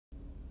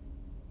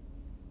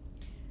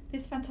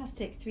This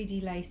fantastic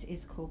 3D lace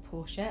is called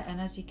Porscha, and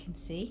as you can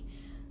see,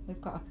 we've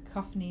got a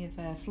cacophony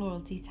of floral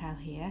detail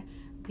here.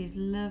 These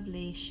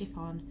lovely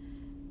chiffon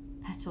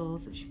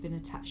petals which have been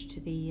attached to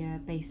the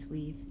base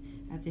weave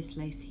of this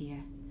lace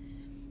here.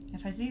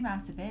 If I zoom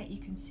out a bit, you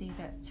can see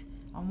that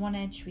on one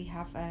edge we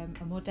have a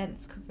more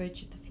dense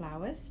coverage of the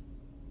flowers.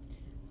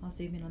 I'll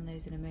zoom in on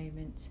those in a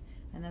moment.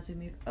 And as we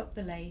move up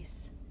the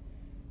lace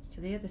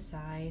to the other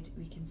side,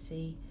 we can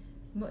see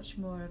much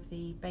more of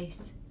the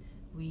base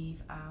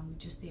weave with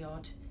just the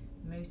odd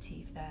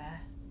motif there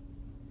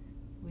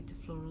with the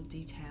floral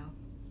detail.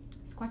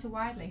 It's quite a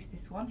wide lace,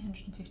 this one,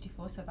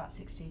 154, so about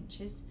 60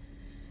 inches.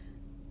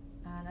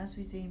 And as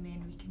we zoom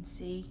in, we can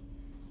see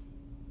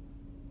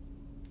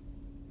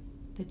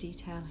the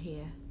detail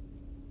here.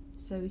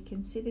 So we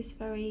can see this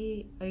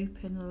very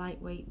open,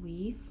 lightweight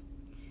weave,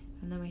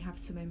 and then we have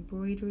some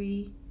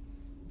embroidery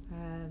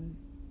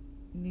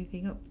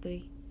moving up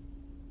the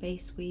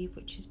base weave,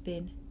 which has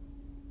been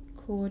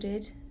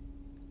corded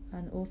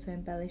and also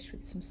embellished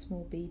with some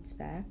small beads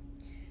there.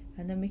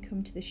 And then we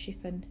come to the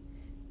chiffon,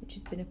 which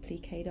has been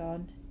appliqued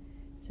on,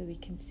 so we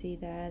can see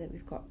there that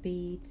we've got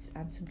beads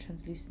and some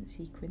translucent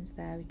sequins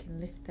there. We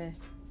can lift the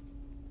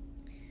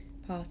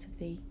part of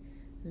the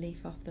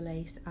leaf off the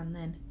lace, and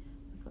then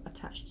we've got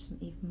attached some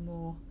even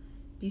more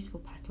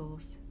beautiful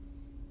petals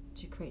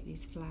to create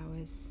these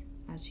flowers.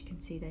 As you can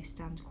see, they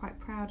stand quite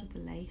proud of the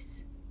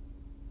lace,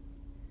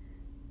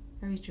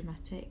 very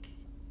dramatic.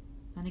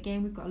 And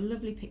again, we've got a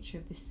lovely picture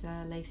of this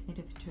lace made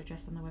up into a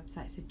dress on the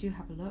website, so do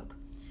have a look.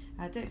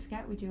 Don't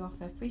forget, we do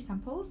offer free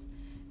samples,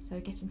 so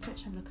get in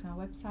touch, have a look on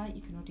our website.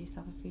 You can order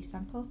yourself a free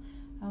sample,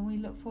 and we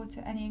look forward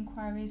to any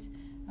inquiries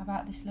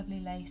about this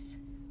lovely lace,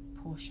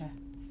 Porscha.